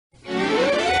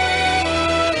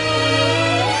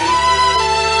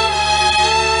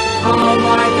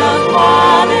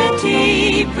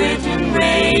Britain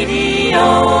Radio.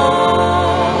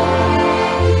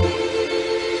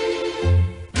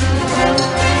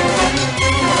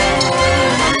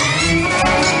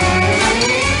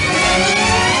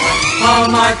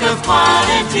 Hallmark of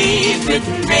quality,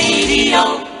 Britain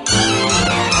Radio.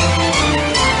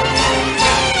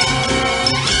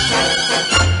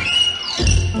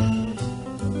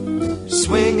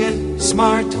 Swinging,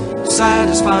 smart,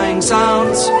 satisfying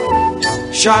sounds,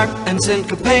 sharp and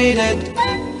syncopated,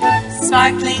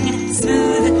 Sparkling,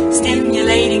 smooth,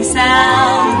 stimulating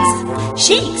sounds,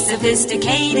 chic,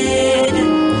 sophisticated.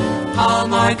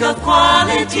 Hallmark of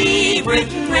quality,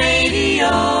 Britain Radio.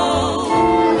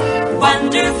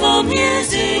 Wonderful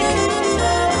music.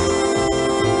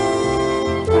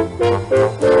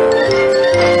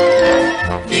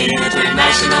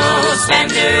 International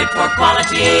standard for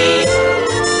quality.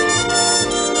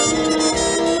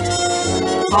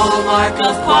 Hallmark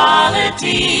of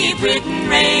quality, Britain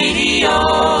Radio.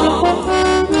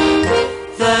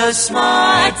 The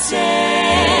Smart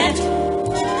Set.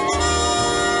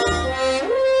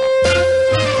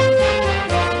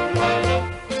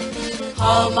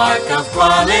 Hallmark of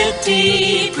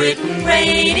quality, Britain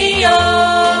Radio.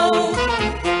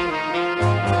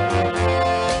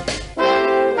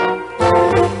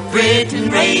 Britain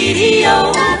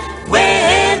Radio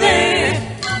weather.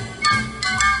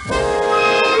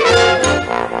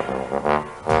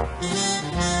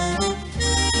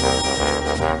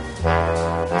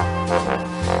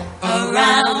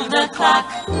 Around the clock,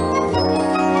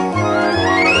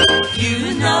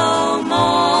 you know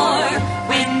more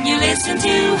when you listen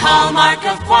to Hallmark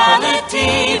of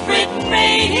quality, Britain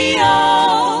Radio.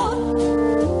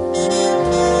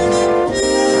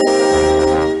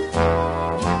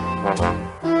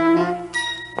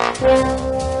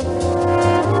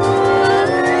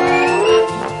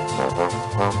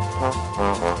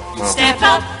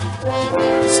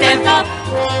 Step up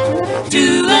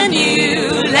to a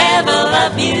new level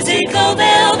of musical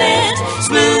velvet.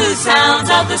 Smooth sounds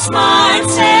of the Smart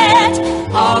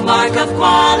Set. Hallmark of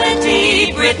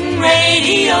quality, Britain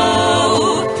Radio.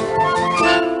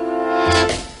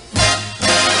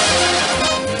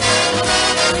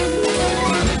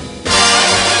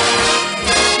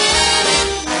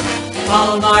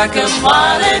 Hallmark of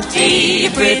quality,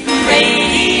 Britain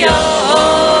Radio.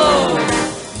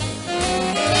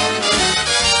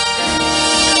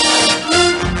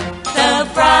 The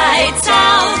bright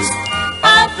sounds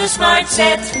of the Smart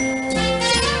Set.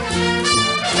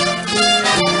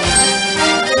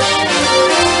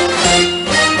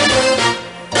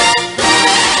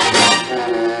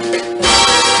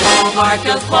 Hallmark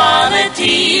of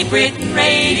quality, Britain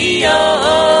Radio.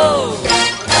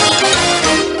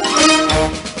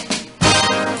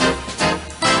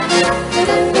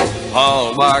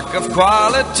 Hallmark of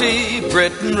quality,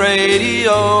 Britain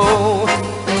Radio.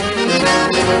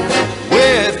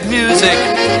 With music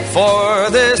for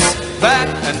this, that,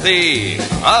 and the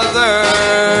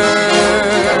other.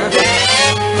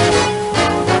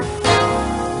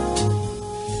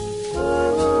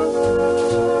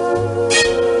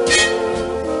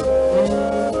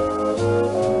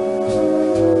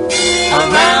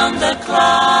 Around the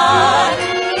clock,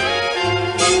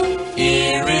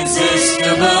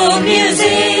 irresistible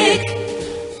music.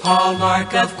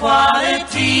 Hallmark of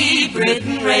quality,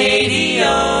 Britain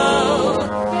Radio.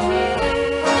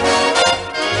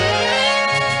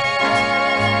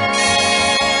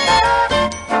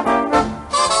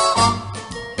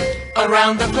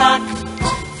 Around the clock,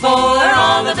 for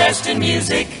all the best in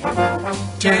music,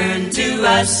 turn to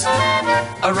us.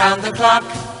 Around the clock,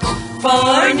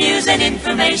 for news and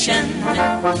information,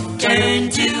 turn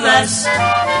to us.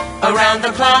 Around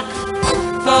the clock,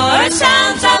 for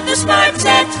sounds of the Smart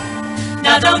Set.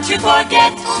 Now don't you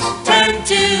forget, turn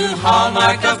to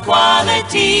Hallmark of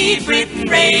quality, Britain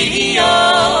Radio.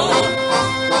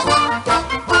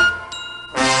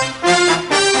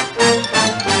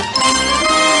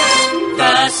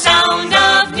 The sound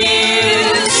of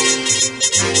news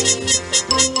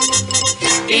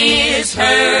is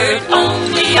heard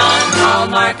only on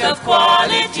Hallmark of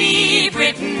quality,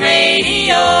 Britain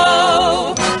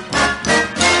Radio.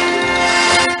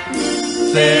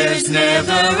 There's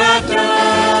never a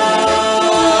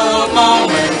dull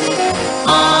moment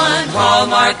on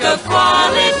Hallmark of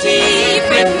quality,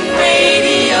 Britain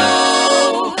Radio.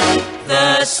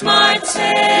 The Smart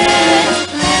Set.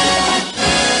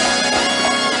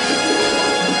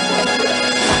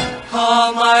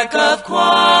 Hallmark of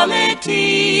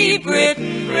quality,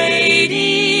 Britain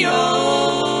Radio.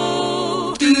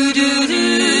 Do do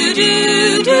do do.